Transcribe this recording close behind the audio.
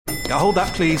Hold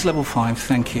that, please. Level 5,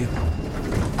 thank you.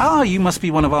 Ah, you must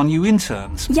be one of our new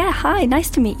interns. Yeah, hi, nice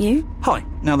to meet you. Hi.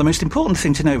 Now, the most important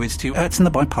thing to know is to Ertzen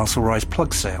the Biparcel Rise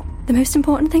plug sale. The most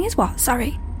important thing is what?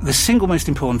 Sorry. The single most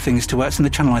important thing is to Ertzen the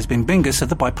Channelized Bin Bingus of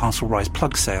the Biparcel Rise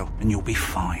plug sale, and you'll be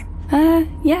fine.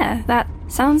 Yeah, that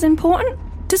sounds important.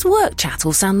 Does work chat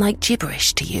all sound like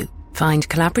gibberish to you? Find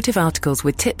collaborative articles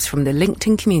with tips from the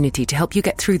LinkedIn community to help you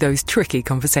get through those tricky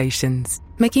conversations.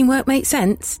 Making work make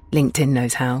sense? LinkedIn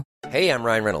knows how. Hey, I'm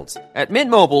Ryan Reynolds. At Mint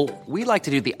Mobile, we like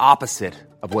to do the opposite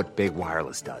of what Big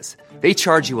Wireless does. They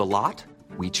charge you a lot,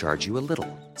 we charge you a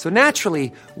little. So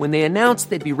naturally, when they announced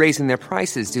they'd be raising their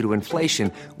prices due to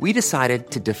inflation, we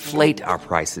decided to deflate our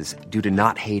prices due to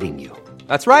not hating you.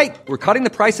 That's right. We're cutting the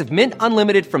price of Mint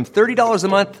Unlimited from $30 a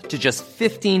month to just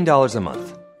 $15 a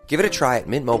month. Give it a try at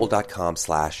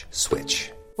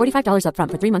mintmobile.com/switch. $45 up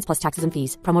front for 3 months plus taxes and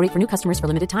fees. Promo rate for new customers for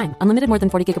limited time. Unlimited more than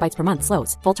 40 gigabytes per month.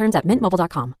 Slows full terms at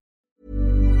mintmobile.com.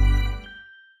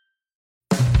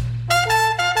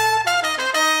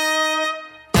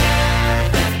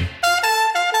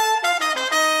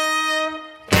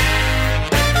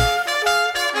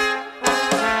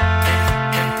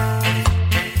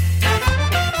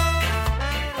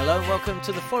 Welcome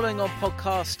to the Following On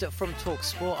podcast from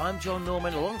TalkSport. I'm John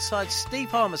Norman alongside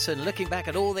Steve Harmison, looking back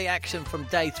at all the action from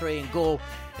day 3 in Galle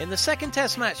in the second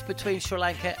test match between Sri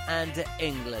Lanka and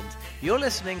England. You're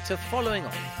listening to Following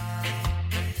On.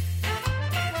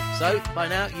 So, by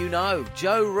now you know,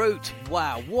 Joe Root,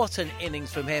 wow, what an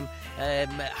innings from him.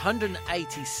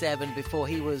 187 before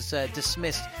he was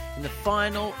dismissed in the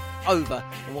final over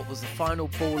and what was the final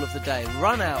ball of the day.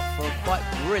 Run out for a quite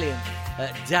brilliant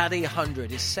Daddy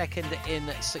 100, his second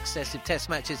in successive test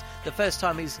matches, the first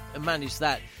time he's managed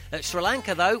that. Sri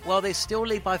Lanka, though, well, they still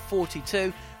lead by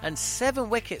 42 and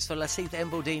 7 wickets for Lasith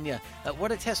Mbaldini.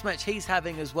 What a test match he's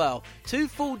having as well. 2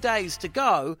 full days to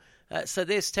go. So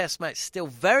this test match still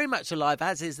very much alive,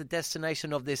 as is the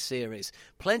destination of this series.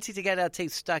 Plenty to get our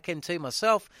teeth stuck into,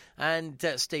 myself and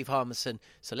Steve Harmison.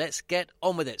 So let's get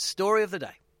on with it. Story of the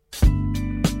day.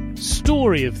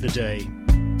 Story of the day.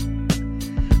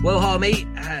 Well, Harmy,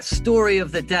 story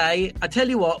of the day. I tell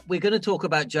you what, we're going to talk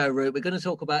about Joe Root. We're going to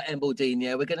talk about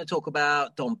Mbaldini. We're going to talk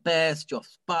about Dom Bess,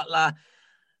 Jos Buttler.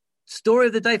 Story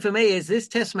of the day for me is this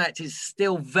test match is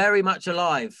still very much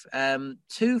alive. 2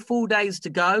 full days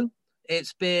to go.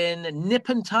 It's been nip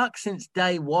and tuck since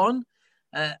day 1.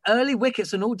 Early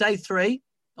wickets on all day 3,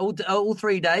 all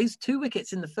 3 days. 2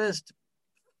 wickets in the first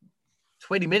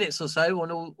 20 minutes or so on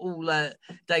all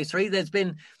day 3. There's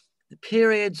been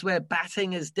periods where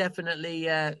batting has definitely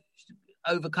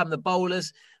overcome the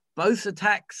bowlers. Both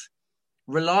attacks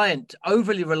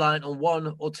overly reliant on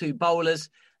 1 or 2 bowlers.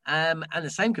 And the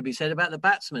same could be said about the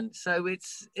batsmen. So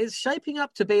it's shaping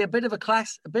up to be a bit of a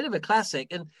classic.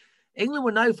 And England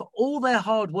will know for all their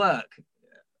hard work,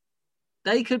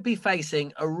 they could be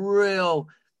facing a real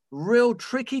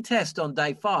tricky test on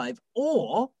day 5,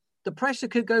 or the pressure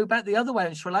could go back the other way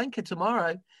in Sri Lanka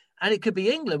tomorrow, and it could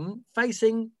be England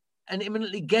facing an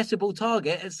imminently gettable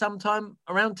target at some time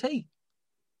around tea.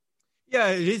 Yeah,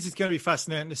 it is. It's going to be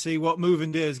fascinating to see what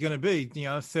moving day is going to be.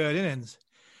 Third innings.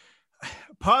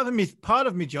 Part of me,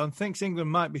 John, thinks England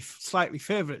might be slightly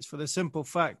favourites for the simple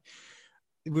fact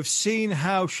we've seen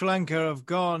how Sri Lanka have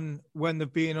gone when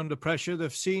they've been under pressure.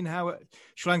 They've seen how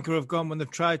Sri Lanka have gone when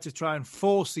they've tried to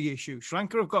force the issue. Sri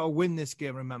Lanka have got to win this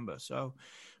game, remember. So,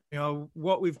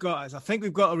 what we've got is I think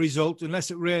we've got a result, unless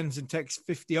it rains and takes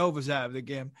 50 overs out of the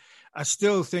game. I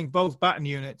still think both batting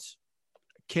units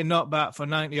cannot bat for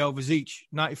 95 overs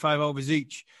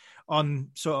each on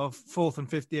sort of 4th and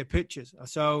 5th year pitches.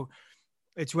 So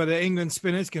it's whether England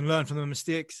spinners can learn from the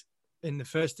mistakes in the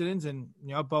first innings and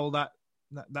bowl that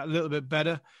little bit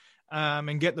better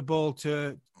and get the ball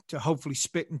to hopefully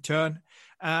spit and turn,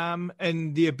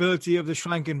 and the ability of the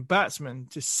Sri Lankan batsmen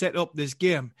to set up this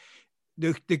game.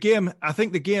 The game, I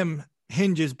think the game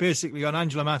hinges basically on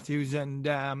Angela Matthews and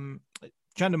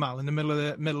Chandimal in the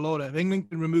middle order. If England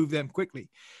can remove them quickly,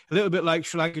 a little bit like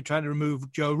Sri Lanka trying to remove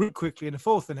Joe Root quickly in the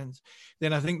 4th innings,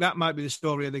 then I think that might be the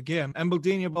story of the game.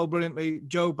 Mbaldini bowled brilliantly.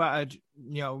 Joe batted,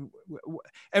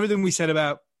 everything we said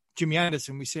about Jimmy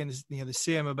Anderson, we're saying the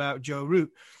same about Joe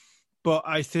Root. But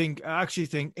I actually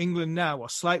think England now are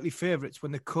slightly favourites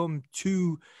when they come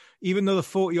to, even though they're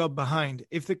 40-odd behind,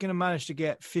 if they can manage to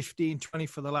get 15, 20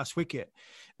 for the last wicket,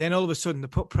 then all of a sudden they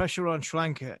put pressure on Sri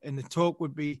Lanka, and the talk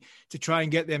would be to try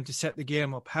and get them to set the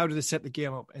game up. How do they set the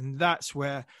game up? And that's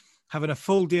where having a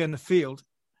full day in the field,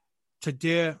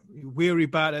 today, weary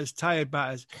batters, tired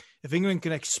batters, if England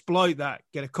can exploit that,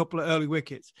 get a couple of early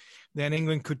wickets, then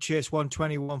England could chase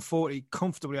 120, 140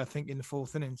 comfortably, I think, in the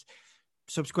 4th innings.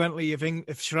 subsequently,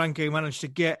 if Sri Lanka managed to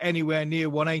get anywhere near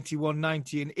 180,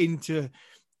 190 and into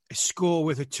a score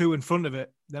with a 2 in front of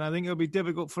it, then I think it'll be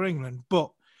difficult for England.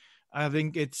 But I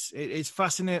think it's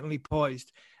fascinatingly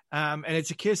poised. And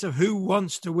it's a case of who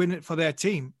wants to win it for their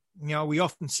team. We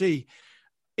often see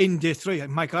in day 3,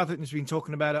 Michael Atherton's been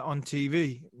talking about it on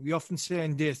TV. We often say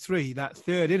in day 3, that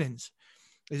third innings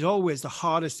is always the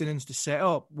hardest innings to set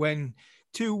up when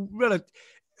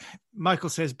Michael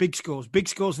says big scores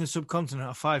in the subcontinent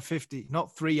are 550,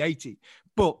 not 380.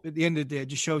 But at the end of the day, it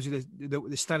just shows you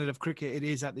the standard of cricket it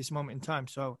is at this moment in time.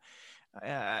 So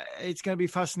it's going to be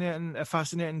a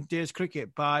fascinating day's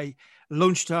cricket. By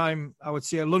lunchtime, I would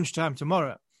say lunchtime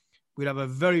tomorrow, we'd have a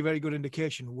very, very good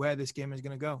indication where this game is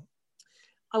going to go.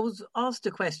 I was asked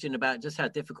a question about just how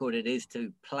difficult it is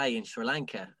to play in Sri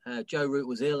Lanka. Joe Root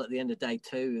was ill at the end of day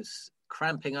 2, he was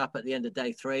cramping up at the end of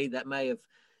day 3. That may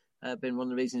have been one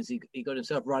of the reasons he got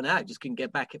himself run out, just couldn't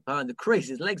get back behind the crease.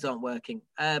 His legs aren't working.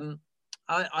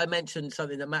 I mentioned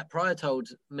something that Matt Pryor told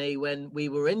me when we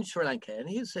were in Sri Lanka, and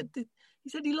he said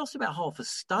he lost about half a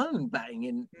stone batting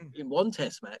in one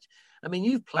test match. I mean,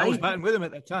 you've played. I was batting with him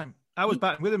at that time.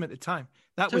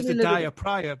 That was the Dyer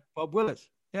Pryor Bob Willis.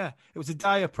 Yeah, it was a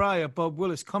Dyer Pryor Bob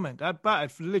Willis comment. I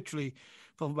batted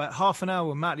for about half an hour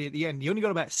with Matty at the end. He only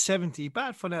got about 70. He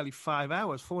batted for nearly 5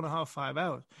 hours, 4.5, 5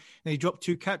 hours. And he dropped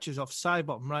 2 catches off side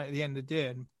bottom right at the end of the day.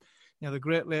 And the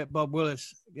great late Bob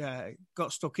Willis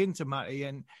got stuck into Matty.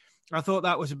 And I thought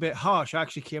that was a bit harsh. I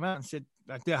actually came out and said,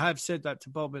 I have said that to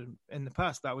Bob in the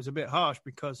past, that was a bit harsh,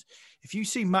 because if you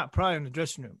see Matt Pryor in the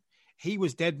dressing room, he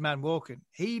was dead man walking.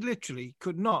 He literally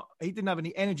he didn't have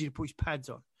any energy to put his pads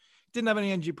on. Didn't have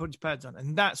any energy to put his pads on.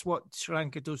 And that's what Sri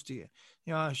Lanka does to you.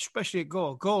 Especially at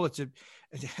goal. Goal,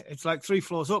 it's like 3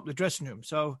 floors up the dressing room.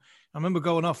 So I remember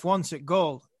going off once at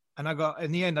goal, and I got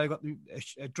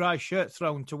a dry shirt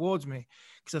thrown towards me,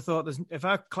 because I thought, if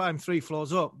I climb 3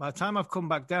 floors up, by the time I've come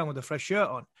back down with a fresh shirt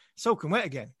on, soaking wet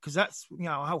again, because that's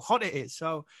how hot it is.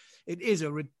 So it is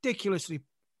a ridiculously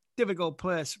difficult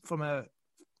place from a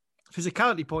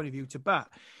physicality point of view to bat,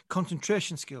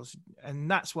 concentration skills, and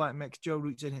that's why it makes Joe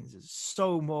Root's innings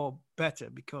so more better,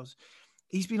 because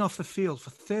he's been off the field for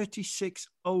 36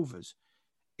 overs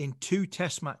in 2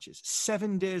 test matches,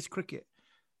 7 days cricket,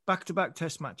 back-to-back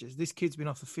test matches. This kid's been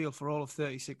off the field for all of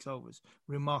 36 overs.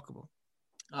 Remarkable.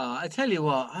 I tell you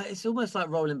what, it's almost like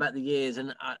rolling back the years,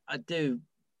 and I do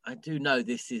know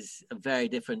this is a very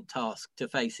different task to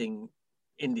facing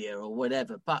India or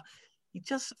whatever, but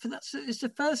it's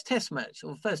the first test match,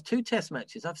 or first 2 test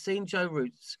matches I've seen Joe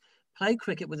Root play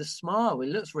cricket with a smile. He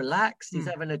looks relaxed. He's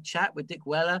having a chat with Dick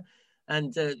Weller,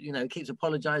 and he keeps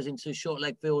apologising to short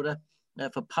leg fielder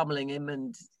for pummeling him.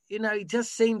 And he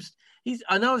just seems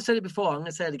I know I've said it before, I'm going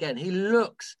to say it again. He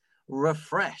looks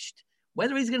refreshed.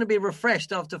 Whether he's going to be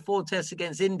refreshed after 4 tests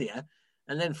against India,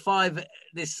 and then 5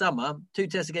 this summer, 2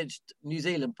 tests against New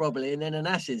Zealand probably, and then an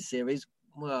Ashes series,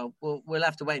 well, we'll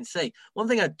have to wait and see. One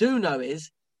thing I do know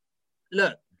is,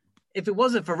 look, if it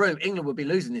wasn't for Root, England would be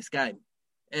losing this game.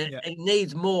 It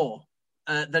needs more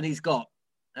than he's got.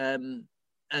 And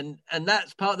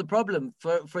that's part of the problem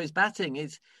for his batting.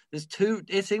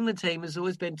 This England team has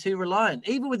always been too reliant.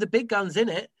 Even with the big guns in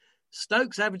it,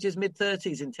 Stokes averages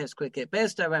mid-30s in Test cricket.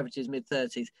 Bairstow averages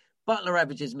mid-30s. Buttler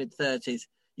averages mid-30s.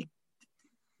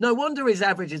 No wonder his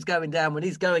average is going down when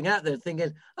he's going out there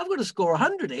thinking, I've got to score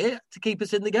 100 here to keep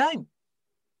us in the game.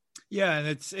 Yeah, and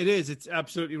it's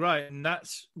absolutely right. And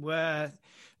that's where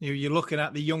you're looking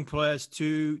at the young players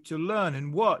to learn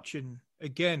and watch. And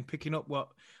again, picking up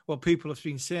what people have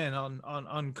been saying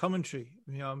on commentary.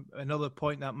 Another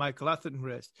point that Michael Atherton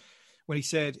raised when he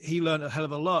said he learned a hell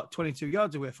of a lot 22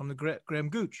 yards away from the great Graham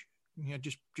Gooch,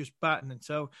 just batting. And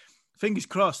so fingers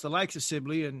crossed, the likes of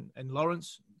Sibley and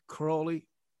Lawrence, Crawley,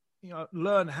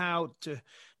 learn how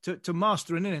to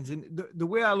master an innings. And the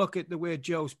way I look at the way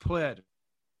Joe's played,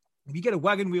 if you get a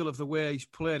wagon wheel of the way he's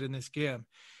played in this game,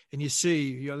 and you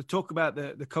see, they talk about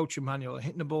the coaching manual,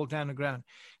 hitting the ball down the ground.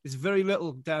 There's very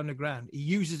little down the ground. He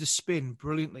uses the spin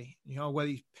brilliantly, where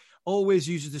he always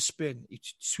uses the spin. He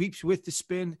sweeps with the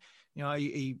spin.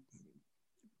 He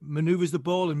maneuvers the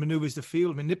ball and maneuvers the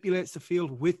field, manipulates the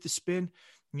field with the spin.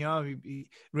 He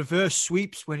reverse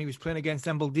sweeps when he was playing against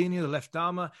Embaldini, the left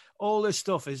armour. All this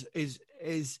stuff is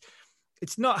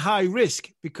it's not high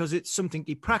risk because it's something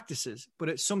he practices, but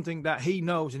it's something that he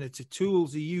knows, and it's the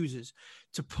tools he uses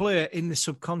to play in the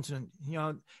subcontinent.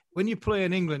 When you play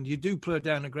in England, you do play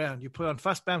down the ground. You play on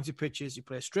fast bouncy pitches. You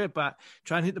play a straight bat,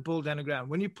 try and hit the ball down the ground.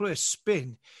 When you play a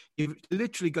spin, you've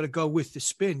literally got to go with the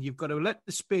spin. You've got to let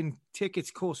the spin take its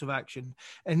course of action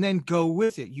and then go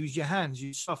with it. Use your hands,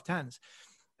 use soft hands.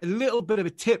 a little bit of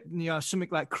a tip, something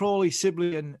like Crawley,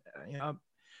 Sibley, and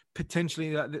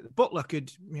potentially that Butler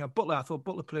could, I thought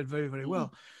Butler played very, very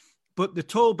well. But the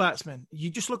tall batsman, you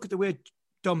just look at the way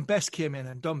Dom Best came in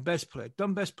and Dom Best played.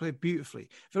 Dom Best played beautifully,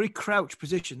 very crouch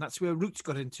position. That's where Roots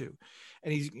got into.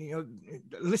 And he's,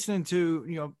 listening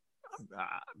to,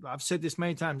 I've said this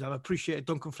many times, I've appreciated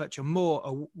Duncan Fletcher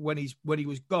more when he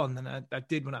was gone than I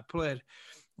did when I played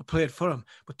for him.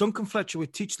 But Duncan Fletcher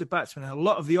would teach the batsmen, and a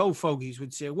lot of the old fogies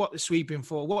would say, what they're sweeping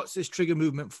for, what's this trigger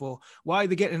movement for, why are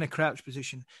they getting in a crouch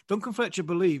position. Duncan Fletcher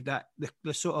believed that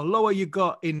the sort of lower you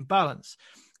got in balance,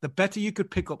 the better you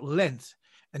could pick up length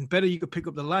and better you could pick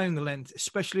up the line and the length,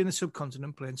 especially in the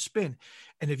subcontinent playing spin.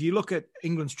 And if you look at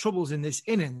England's troubles in this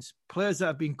innings, players that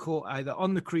have been caught either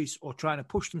on the crease or trying to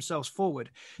push themselves forward,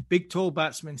 big, tall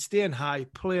batsmen, staying high,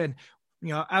 playing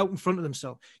out in front of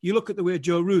themselves. You look at the way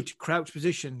Joe Root, crouch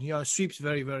position, sweeps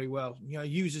very, very well,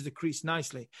 uses the crease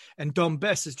nicely. And Dom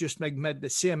Best has just made the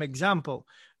same example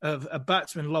of a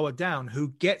batsman lower down who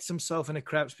gets himself in a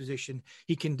crouch position.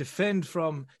 He can defend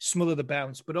from smother the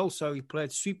bounce, but also he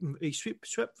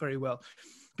swept very well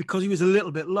because he was a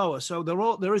little bit lower. So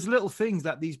there is little things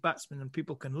that these batsmen and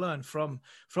people can learn from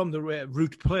the way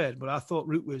Root played. But I thought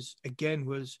Root was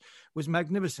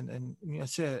magnificent, and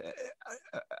it's a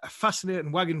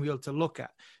fascinating wagon wheel to look at,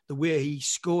 the way he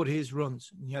scored his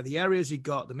runs. The areas he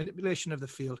got, the manipulation of the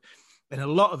field, and a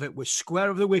lot of it was square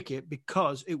of the wicket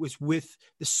because it was with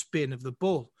the spin of the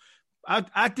ball.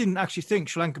 I didn't actually think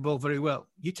Sri Lanka bowled very well.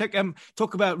 You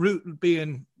talk about Root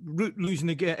losing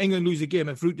the game, England lose the game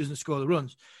if Root doesn't score the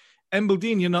runs.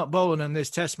 Embaldini not bowling in this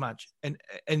Test match, and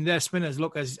their spinners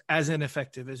look as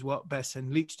ineffective as what Best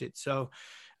and Leach did. So,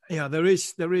 there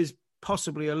is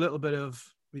possibly a little bit of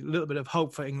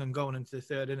hope for England going into the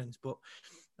third innings. But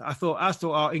I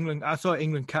thought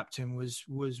England captain was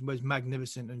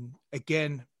magnificent, and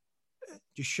again,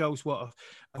 just shows what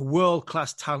a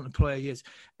world-class talented player he is.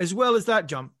 As well as that,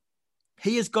 John,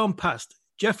 he has gone past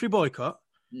Geoffrey Boycott,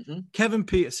 Kevin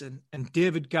Peterson, and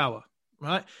David Gower,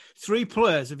 right? 3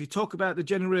 players, if you talk about the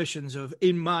generations of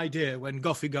in my day, when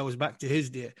Goffey goes back to his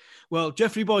day, well,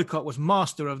 Geoffrey Boycott was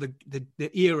master of the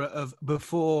era of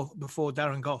before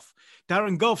Darren Gough.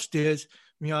 Darren Gough's days,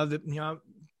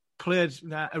 played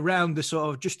around the sort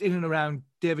of just in and around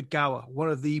David Gower,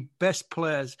 one of the best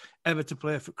players ever to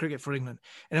play for cricket for England.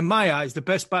 And in my eyes, the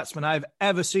best batsman I've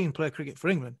ever seen play cricket for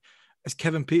England is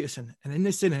Kevin Peterson. And in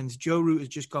this innings, Joe Root has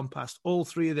just gone past all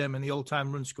 3 of them in the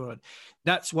all-time run scoring.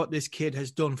 That's what this kid has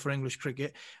done for English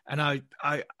cricket. And I'm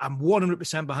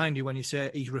 100% behind you when you say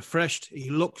he's refreshed,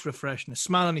 he looks refreshed, and a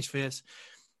smile on his face.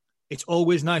 It's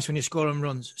always nice when you're scoring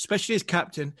runs, especially as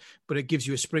captain, but it gives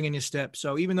you a spring in your step.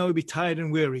 So even though he'll be tired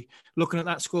and weary, looking at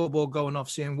that scoreboard going off,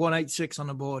 seeing 186 on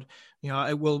the board,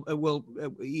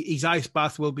 his ice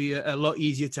bath will be a lot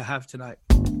easier to have tonight.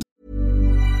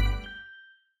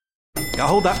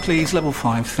 Hold that, please. Level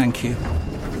 5, thank you.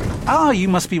 You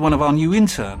must be one of our new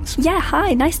interns. Yeah,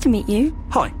 hi, nice to meet you.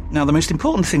 Hi. Now, the most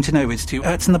important thing to know is to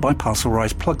in the Biparcel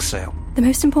Rise plug sale. The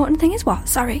most important thing is what?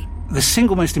 Sorry. The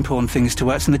single most important thing is to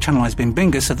in the Channelized Bin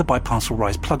Bingus of the Biparcel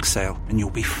Rise plug sale, and you'll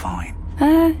be fine.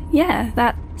 Yeah,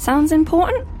 that sounds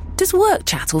important. Does work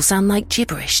chat all sound like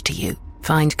gibberish to you?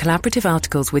 Find collaborative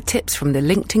articles with tips from the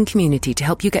LinkedIn community to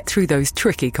help you get through those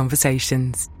tricky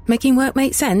conversations. Making work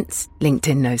make sense?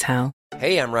 LinkedIn knows how.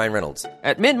 Hey, I'm Ryan Reynolds.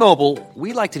 At Mint Mobile,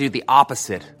 we like to do the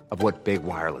opposite of what Big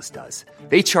Wireless does.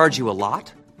 They charge you a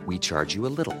lot. We charge you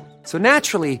a little. So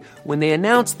naturally, when they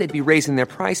announced they'd be raising their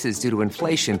prices due to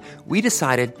inflation, we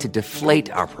decided to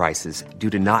deflate our prices due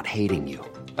to not hating you.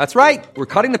 That's right. We're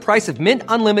cutting the price of Mint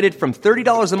Unlimited from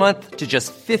 $30 a month to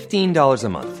just $15 a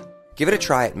month. Give it a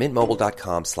try at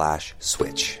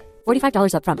mintmobile.com/switch.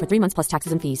 $45 up front for 3 months plus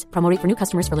taxes and fees. Promo rate for new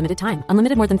customers for limited time.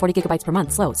 Unlimited more than 40 gigabytes per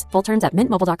month slows. Full terms at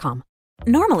mintmobile.com.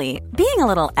 Normally, being a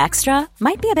little extra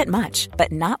might be a bit much,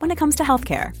 but not when it comes to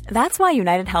healthcare. That's why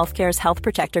United Healthcare's Health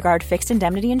Protector Guard fixed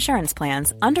indemnity insurance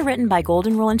plans, underwritten by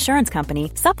Golden Rule Insurance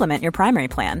Company, supplement your primary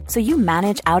plan so you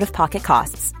manage out-of-pocket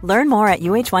costs. Learn more at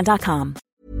uh1.com.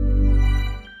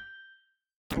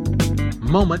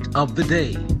 Moment of the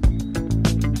day.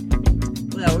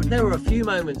 Well, there were a few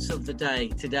moments of the day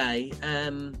today.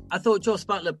 I thought Jos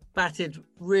Buttler batted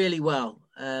really well.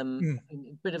 A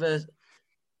bit of a...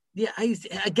 Yeah, he's,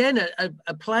 again,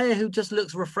 a player who just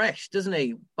looks refreshed, doesn't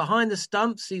he? Behind the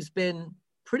stumps, he's been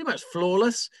pretty much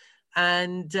flawless.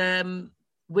 And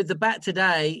with the bat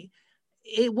today,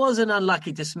 it was an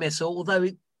unlucky dismissal, although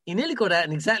he nearly got out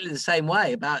in exactly the same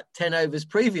way about 10 overs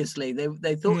previously.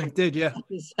 They thought he did, yeah.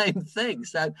 The same thing.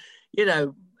 So,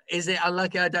 is it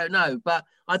unlucky? I don't know. But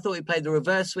I thought he played the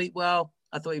reverse sweep well.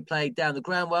 I thought he played down the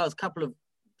ground well. There's a couple of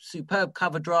superb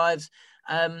cover drives.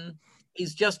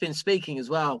 He's just been speaking as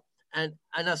well. And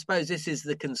I suppose this is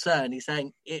the concern. He's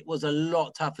saying it was a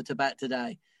lot tougher to bat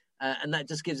today. And that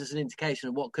just gives us an indication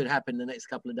of what could happen in the next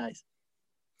couple of days.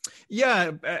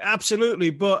 Yeah, absolutely.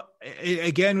 But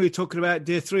again, we're talking about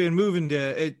day 3 and moving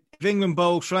day. If England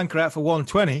bowl Sri Lanka out for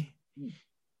 120,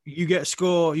 you get a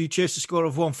score, you chase a score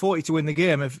of 140 to win the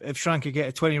game. If Sri Lanka get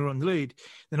a 20-run lead,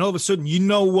 then all of a sudden you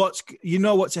know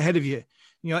what's ahead of you.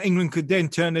 England could then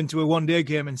turn into a one-day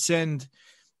game and send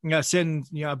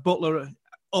Butler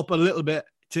up a little bit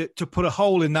to put a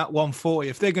hole in that 140.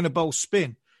 If they're going to bowl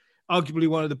spin, arguably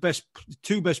one of the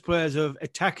two best players of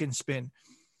attacking spin,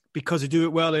 because they do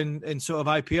it well in sort of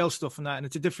IPL stuff and that, and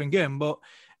it's a different game, but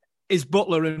is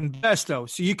Butler and Bairstow.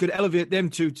 So you could elevate them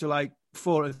two to like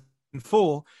 4 and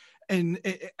 4 and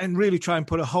really try and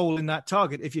put a hole in that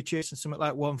target if you're chasing something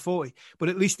like 140. But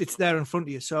at least it's there in front of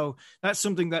you. So that's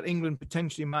something that England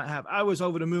potentially might have. I was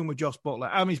over the moon with Jos Buttler.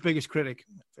 I'm his biggest critic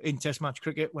in Test match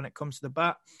cricket when it comes to the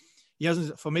bat. He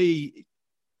hasn't, for me,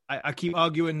 I keep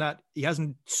arguing that he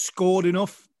hasn't scored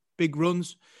enough big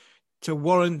runs to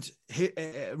warrant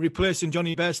replacing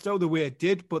Johnny Bairstow the way it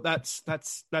did, but that's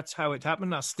how it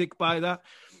happened. I stick by that,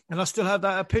 and I still have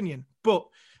that opinion. But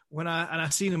when I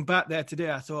seen him back there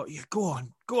today, I thought, yeah, go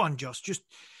on, Jos, just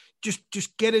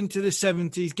get into the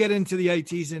 70s, get into the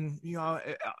 80s, and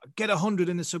get 100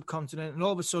 in the subcontinent, and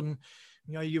all of a sudden,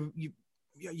 you're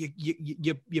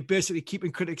basically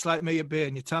keeping critics like me at bay,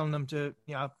 and you're telling them to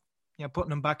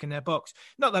putting them back in their box.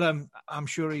 Not that I'm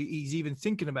sure he's even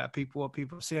thinking about what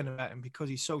people are saying about him, because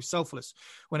he's so selfless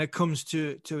when it comes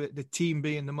to the team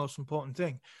being the most important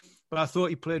thing. But I thought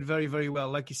he played very, very well.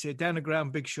 Like you said, down the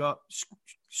ground, big shot,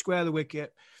 square the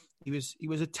wicket. He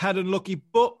was a tad unlucky,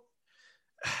 but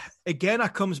again, I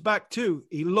comes back to,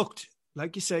 he looked,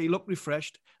 like you say, he looked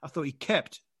refreshed. I thought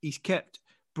he's kept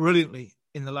brilliantly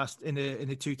in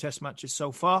the 2 Test matches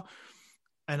so far.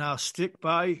 And I'll stick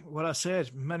by what I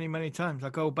said many, many times. I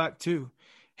go back to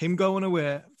him going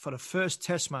away for the first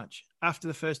Test match, after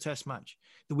the first Test match,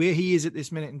 the way he is at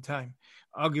this minute in time,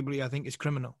 arguably I think is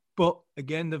criminal. But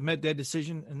again, they've made their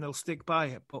decision and they'll stick by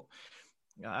it. But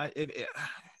I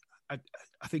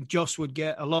think Jos would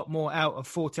get a lot more out of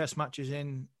 4 Test matches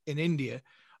in India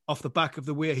off the back of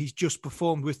the way he's just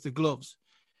performed with the gloves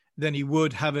than he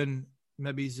would having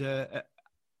maybe a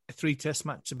 3 Test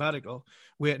match sabbatical,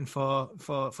 waiting for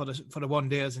the one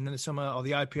days and then the summer, or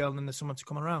the IPL and then the summer to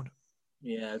come around.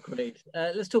 Yeah, great.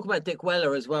 Let's talk about Dick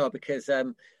Weller as well, because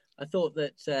I thought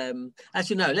that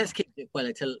actually no, let's keep Dick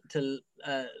Weller till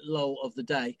lull of the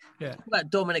day. Yeah. Talk about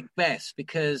Dominic Bess,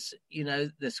 because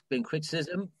there's been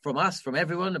criticism from us, from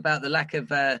everyone, about the lack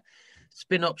of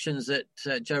spin options that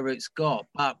Joe Root's got.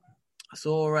 But I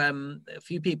saw a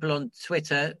few people on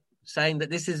Twitter saying that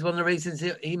this is one of the reasons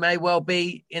he may well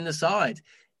be in the side.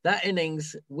 That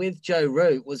innings with Joe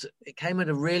Root came at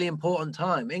a really important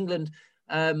time. England,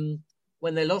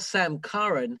 when they lost Sam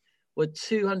Curran, were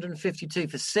 252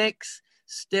 for 6,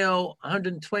 still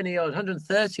 120 or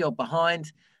 130 odd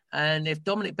behind. And if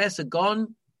Dominic Bess had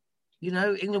gone,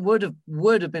 England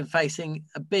would have been facing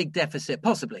a big deficit,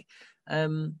 possibly.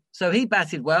 So he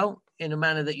batted well in a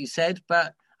manner that you said,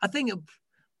 but I think,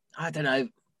 I don't know,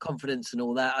 confidence and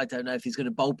all that. I don't know if he's going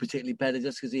to bowl particularly better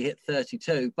just because he hit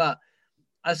 32. But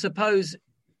I suppose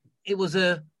it was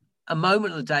a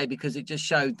moment of the day, because it just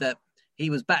showed that he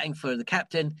was batting for the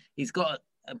captain. He's got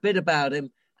a bit about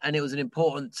him, and it was an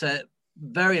important,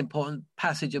 very important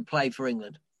passage of play for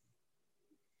England.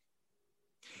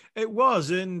 It was,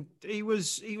 and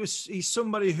he's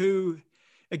somebody who,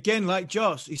 again, like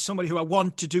Jos, he's somebody who I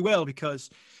want to do well, because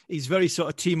he's very sort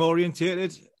of team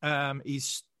orientated.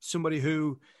 He's somebody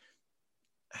who,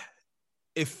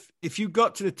 if you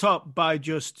got to the top by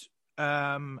just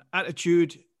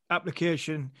attitude,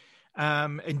 application,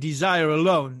 and desire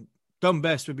alone, Dom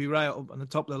Bess would be right up on the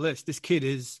top of the list. This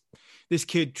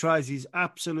kid tries his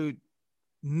absolute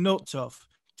nuts off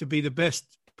to be the best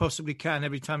he possibly can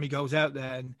every time he goes out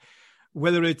there, and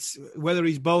whether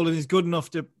he's bowling is good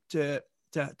enough to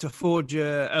forge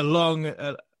a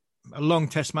long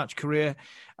Test match career,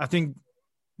 I think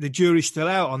the jury's still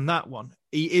out on that one.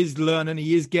 He is learning.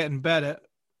 He is getting better.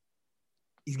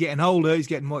 He's getting older. He's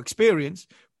getting more experience.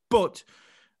 But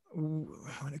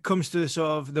when it comes to the sort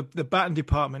of the batting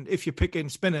department, if you're picking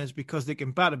spinners because they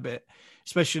can bat a bit,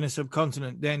 especially in the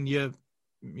subcontinent, then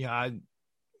I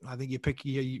think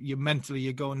you're mentally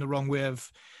you're going the wrong way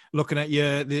of looking at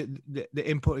the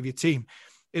input of your team.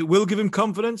 It will give him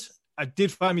confidence. I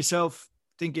did find myself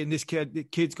thinking the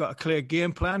kid's got a clear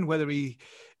game plan, whether he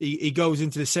goes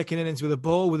into the second innings with a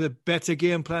ball with a better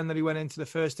game plan than he went into the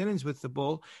first innings with the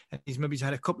ball. And he's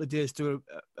had a couple of days to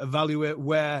evaluate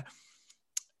where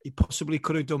he possibly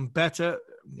could have done better.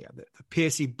 Yeah, the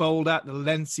pace he bowled at, the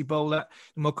lengths he bowled at,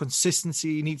 the more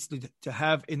consistency he needs to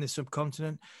have in the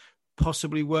subcontinent,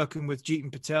 possibly working with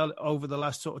Jeetan Patel over the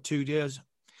last sort of 2 days.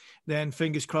 Then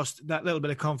fingers crossed that little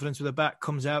bit of confidence with the bat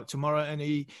comes out tomorrow and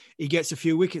he gets a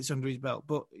few wickets under his belt.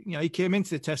 But he came into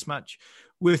the Test match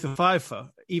with a fiver,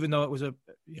 even though it was a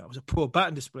poor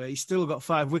batting display. He still got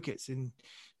 5 wickets. And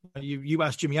you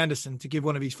asked Jimmy Anderson to give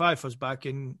one of his fifers back,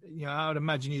 and I would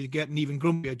imagine you'd get an even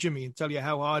grumpier Jimmy and tell you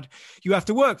how hard you have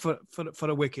to work for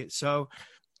a wicket. So,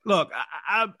 look,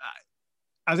 I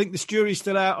think the jury's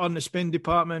still out on the spin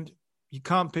department. You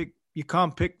can't pick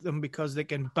them because they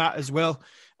can bat as well.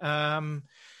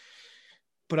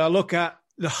 But I look at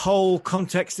the whole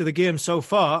context of the game so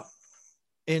far,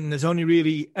 and there's only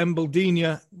really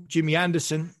Embledina, Jimmy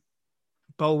Anderson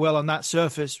bowl well on that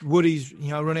surface. Woody's,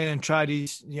 run in and tried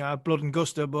his, blood and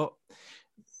gusto, but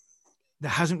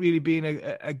there hasn't really been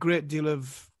a great deal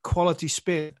of quality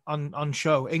spin on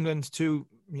show. England's too,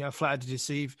 flattered to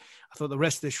deceive. I thought the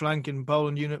rest of the Sri Lankan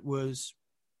bowling unit was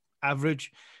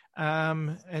average.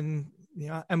 And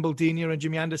Embledina and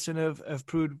Jimmy Anderson have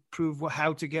proved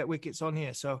how to get wickets on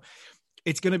here. So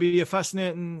it's going to be a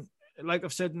fascinating, like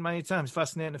I've said many times,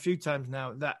 fascinating a few times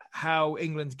now, that how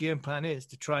England's game plan is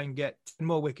to try and get 10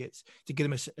 more wickets to give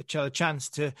them a chance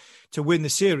to win the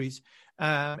series.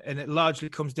 And it largely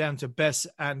comes down to Bess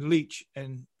and Leach,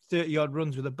 and 30-odd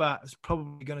runs with a bat is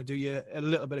probably going to do you a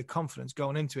little bit of confidence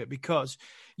going into it, because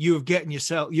you're getting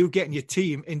your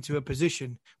team into a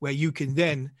position where you can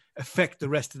then affect the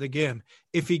rest of the game.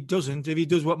 If he does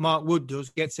what Mark Wood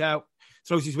does, gets out,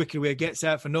 throws his wicket away, gets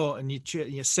out for naught, and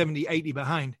you're 70, 80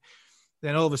 behind,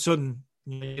 then all of a sudden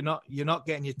you're not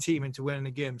getting your team into winning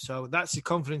the game. So that's the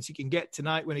confidence he can get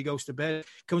tonight when he goes to bed,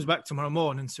 comes back tomorrow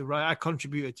morning. So right, I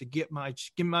contributed to give my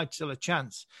team a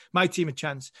chance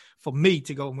for me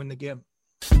to go and win the game.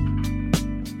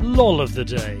 Lol of the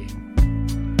day.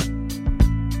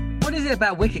 What is it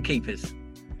about wicket keepers?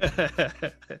 They're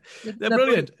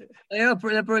brilliant. They are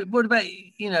brilliant. What about,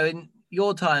 in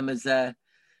your time as a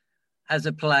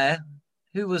player,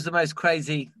 who was the most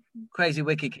crazy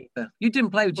wicketkeeper? You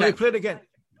didn't play with Jack. Well, I played again.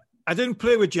 I didn't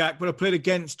play with Jack, but I played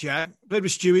against Jack. Played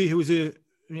with Stewie, who was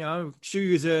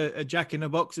Stewie was a Jack in the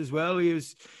box as well. He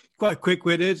was quite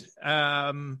quick-witted,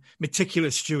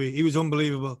 meticulous Stewie. He was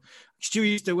unbelievable.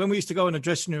 Stewie when we used to go in the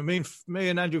dressing room, me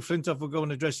and Andrew Flintoff would go in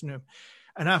the dressing room,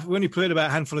 and we only played about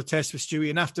a handful of tests with Stewie,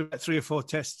 and after 3 or 4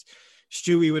 tests,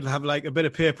 Stewie would have like a bit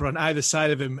of paper on either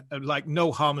side of him, like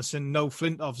no Harmison, no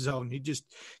Flintoff zone.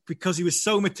 Because he was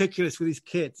so meticulous with his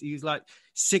kit, he was like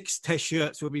 6 test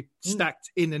shirts would be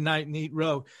stacked in a neat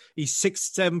row. He's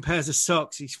 6-7 pairs of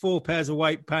socks. He's 4 pairs of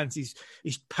white pants.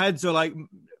 His pads are like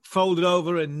folded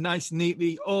over and nice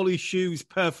neatly. All his shoes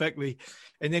perfectly.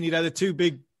 And then you'd have the 2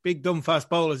 big dumb fast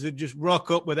bowlers who'd just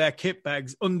rock up with their kit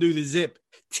bags, undo the zip,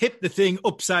 tip the thing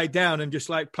upside down and just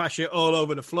like plash it all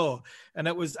over the floor. And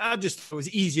it was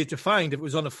easier to find if it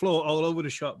was on the floor all over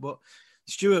the shop. But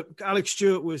Alex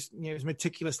Stewart was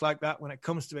meticulous like that when it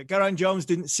comes to it. Geraint Jones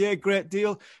didn't say a great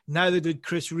deal. Neither did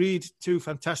Chris Reed, 2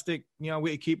 fantastic,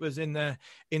 wicket keepers in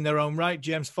their own right.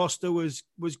 James Foster was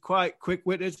quite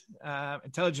quick-witted,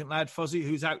 intelligent lad, Fozzie,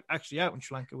 who's actually out in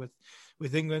Sri Lanka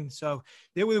with England. So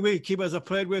they were the wicket keepers I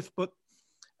played with, but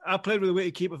I played with a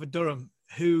wicket keeper for Durham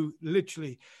who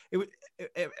literally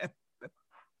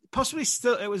possibly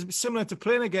still it was similar to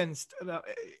playing against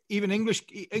even English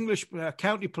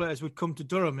county players would come to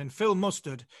Durham, and Phil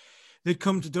Mustard, they'd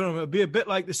come to Durham. It would be a bit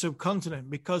like the subcontinent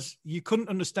because you couldn't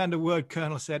understand a word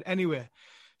Colonel said anywhere.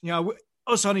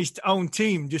 Us on his own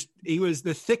team, he was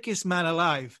the thickest man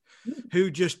alive who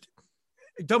just.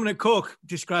 Dominic Cork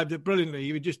described it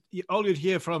brilliantly. All you'd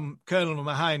hear from Colonel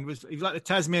behind was he was like the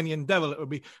Tasmanian devil. It would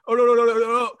be,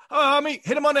 Army,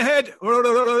 hit him on the head.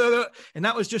 And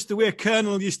that was just the way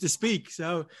Colonel used to speak.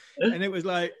 So, and it was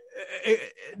like,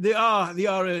 they are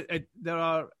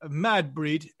a mad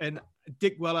breed, and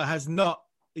Dick Weller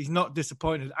he's not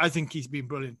disappointed. I think he's been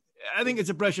brilliant. I think it's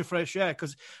a breath of fresh air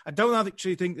because I don't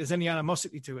actually think there's any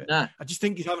animosity to it. Nah. I just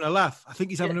think he's having a laugh. I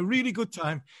think he's having a really good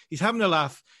time. He's having a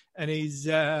laugh. And he's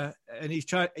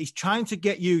trying to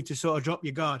get you to sort of drop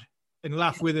your guard and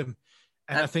laugh with him.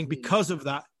 And I think because of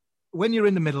that, when you're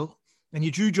in the middle and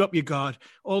you do drop your guard,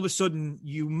 all of a sudden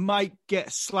you might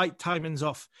get slight timings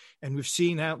off. And we've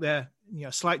seen out there,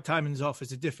 slight timings off is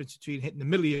the difference between hitting the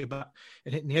middle of your bat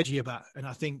and hitting the edge of your bat. And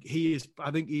I think he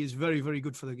is very, very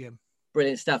good for the game.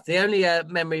 Brilliant stuff. The only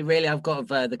memory really I've got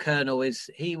of the Colonel is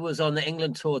he was on the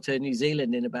England tour to New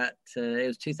Zealand in about, it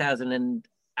was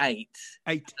 2008.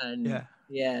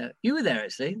 Yeah. You were there,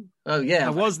 actually. Oh, yeah. I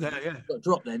was there, yeah. Got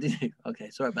dropped there, didn't you? Okay,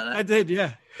 sorry about that. I did,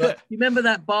 yeah. But you remember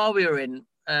that bar we were in?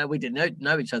 We didn't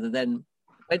know each other then.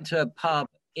 Went to a pub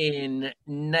in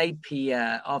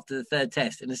Napier after the third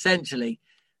test. And essentially,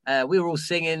 we were all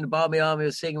singing. The Barmy Army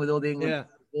was singing with all the England.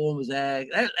 Everyone was there.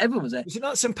 Everyone was there. Was it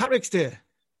not St. Patrick's Day?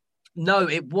 No,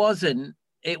 it wasn't.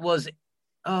 It was,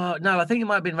 no, I think it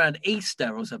might have been around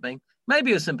Easter or something.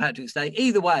 Maybe it was St. Patrick's Day.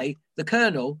 Either way, the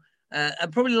Colonel,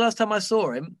 and probably the last time I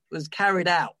saw him, was carried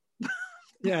out.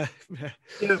 Yeah.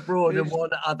 Stuart Broad and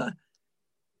one other.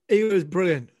 He was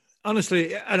brilliant.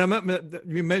 Honestly, and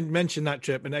you mentioned that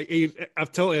trip, and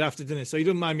I've told it after dinner, so he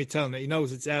doesn't mind me telling it. He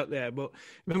knows it's out there. But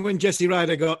remember when Jesse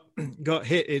Ryder got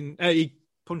hit he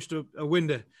punched a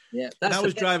window? Yeah, that's I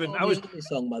was driving. I was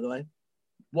song, by the way.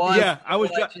 Why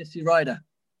Jesse Ryder?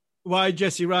 Why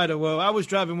Jesse Ryder? Well, I was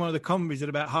driving one of the combis at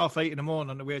about 8:30 in the morning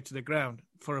on the way to the ground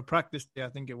for a practice day, I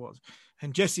think it was.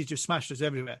 And Jesse just smashed us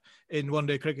everywhere in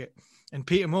one-day cricket. And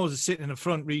Peter Moores is sitting in the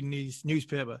front reading his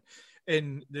newspaper.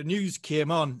 And the news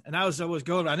came on. And as I was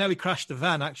going, I nearly crashed the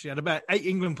van, actually. I had about 8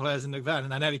 England players in the van,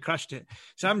 and I nearly crashed it.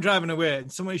 So I'm driving away, and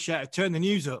somebody shouted, "Turn the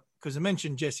news up," because I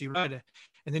mentioned Jesse Ryder.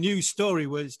 And the news story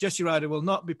was Jesse Ryder will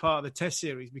not be part of the Test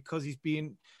series because he's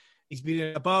been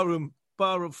in a barroom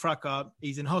fracas.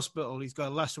 He's in hospital. He's got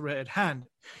a lacerated hand.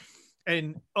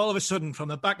 And all of a sudden, from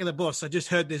the back of the bus, I just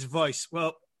heard this voice.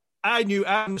 Well,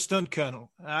 I'm a stunt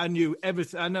colonel. I knew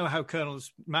everything. I know how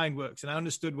Colonel's mind works, and I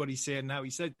understood what he's saying and how he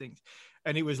said things.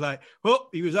 And he was like, "Well,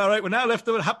 he was all right when I left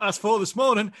him at 4:30 this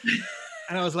morning."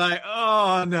 And I was like,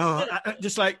 "Oh no!"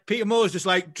 Just like Peter Moores, just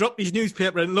like dropped his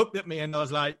newspaper and looked at me, and I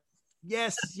was like,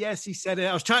 Yes, he said it.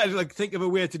 I was trying to think of a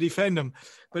way to defend him,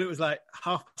 but it was like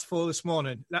 4:30 this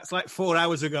morning. That's like 4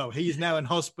 hours ago. He's now in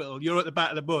hospital. You're at the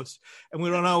back of the bus, and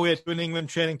we're on our way to an England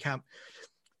training camp.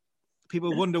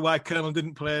 People wonder why Colonel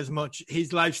didn't play as much.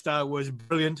 His lifestyle was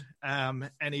brilliant,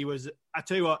 and he was. I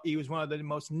tell you what, he was one of the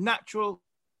most natural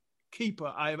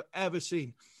keeper I have ever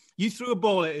seen. You threw a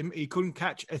ball at him, he couldn't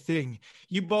catch a thing.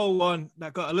 You bowl one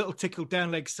that got a little tickle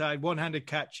down leg side, one-handed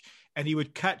catch, and he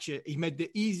would catch it. He made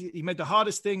the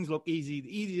hardest things look easy,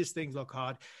 the easiest things look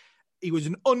hard. He was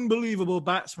an unbelievable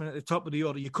batsman at the top of the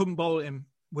order. You couldn't bowl him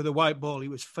with a white ball. He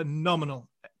was phenomenal.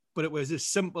 But it was as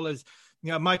simple as,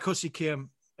 Mike Hussey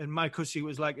came, and Mike Hussey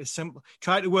was like as simple.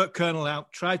 Tried to work Colonel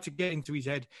out, tried to get into his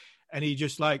head, and he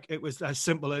just it was as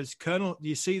simple as, "Colonel, do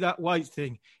you see that white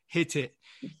thing? Hit it.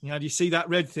 Do you see that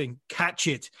red thing? Catch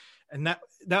it." And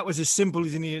that was as simple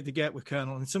as he needed to get with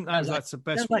Colonel. And sometimes that's the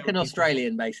best. Sounds like an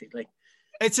Australian, basically.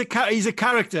 He's a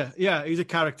character. Yeah, he's a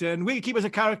character. And we keep as a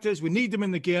characters. We need them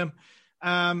in the game.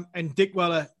 And Dick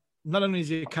Weller, not only is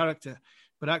he a character,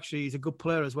 but actually he's a good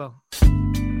player as well.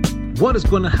 What is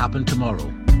going to happen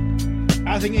tomorrow?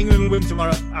 I think England will win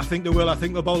tomorrow. I think they will. I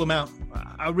think they'll bowl them out.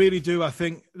 I really do. I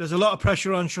think there's a lot of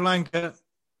pressure on Sri Lanka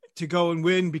to go and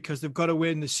win because they've got to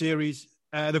win the series.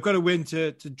 They've got to win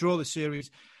to draw the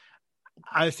series.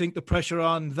 I think the pressure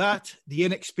on that, the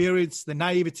inexperience, the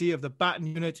naivety of the batting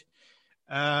unit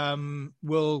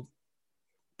will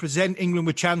present England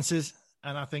with chances,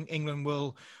 and I think England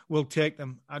will take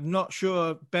them. I'm not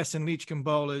sure Bess and Leach can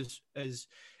bowl as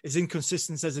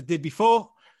inconsistent as it did before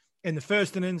in the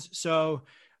first innings, so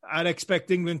I'd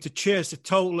expect England to chase a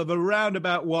total of around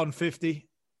about 150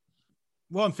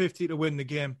 to win the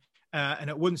game, and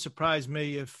it wouldn't surprise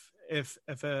me if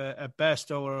a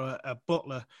Bairstow or a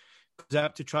Butler goes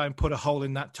out to try and put a hole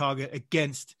in that target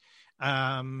against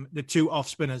the two off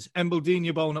spinners.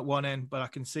 Embledini bowling at one end, but I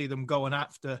can see them going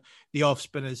after the off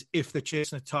spinners if they're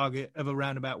chasing a target of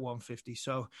around about 150.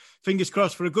 So fingers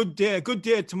crossed for a good day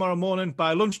tomorrow morning.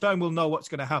 By lunchtime, we'll know what's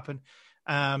going to happen.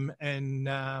 England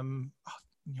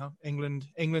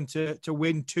to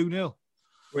win 2-0.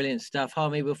 Brilliant stuff,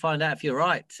 Harmy. We'll find out if you're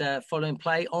right. Following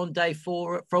play on day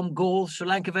 4 from Gaul, Sri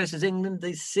Lanka versus England,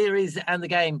 the series and the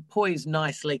game poised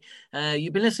nicely.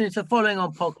 You've been listening to the following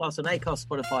on podcasts on Acast,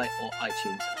 Spotify or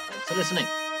iTunes. Thanks for listening.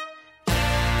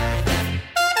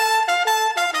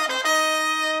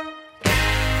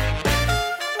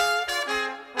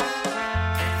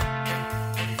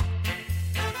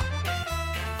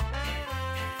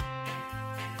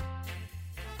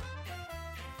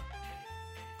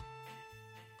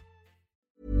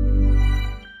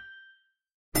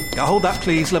 Hold that,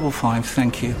 please. Level 5,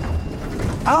 thank you.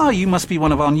 You must be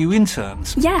one of our new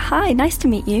interns. Yeah, hi, nice to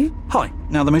meet you. Hi.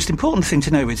 Now, the most important thing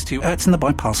to know is to Ertzen the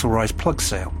Biparcel Rise plug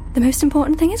sale. The most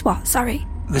important thing is what? Sorry.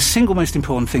 The single most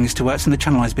important thing is to Ertzen the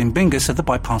Channelized Bin Bingus of the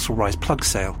Biparcel Rise plug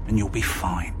sale, and you'll be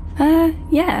fine.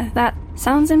 Yeah, that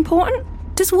sounds important.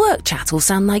 Does work chat all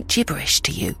sound like gibberish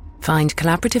to you? Find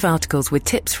collaborative articles with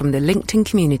tips from the LinkedIn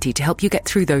community to help you get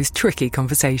through those tricky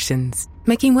conversations.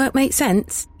 Making work make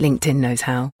sense? LinkedIn knows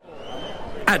how.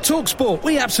 At TalkSport,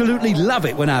 we absolutely love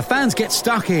it when our fans get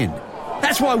stuck in.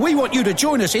 That's why we want you to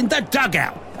join us in The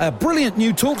Dugout, a brilliant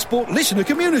new TalkSport listener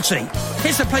community.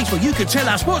 It's a place where you can tell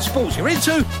us what sports you're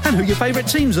into and who your favourite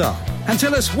teams are. And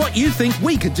tell us what you think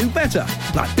we could do better,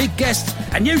 like big guests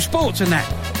and new sports and that.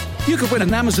 You could win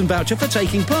an Amazon voucher for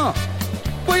taking part.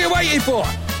 What are you waiting for?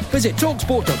 Visit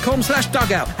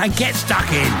talksport.com/dugout and get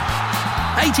stuck in.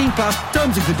 18 plus,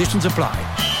 terms and conditions apply.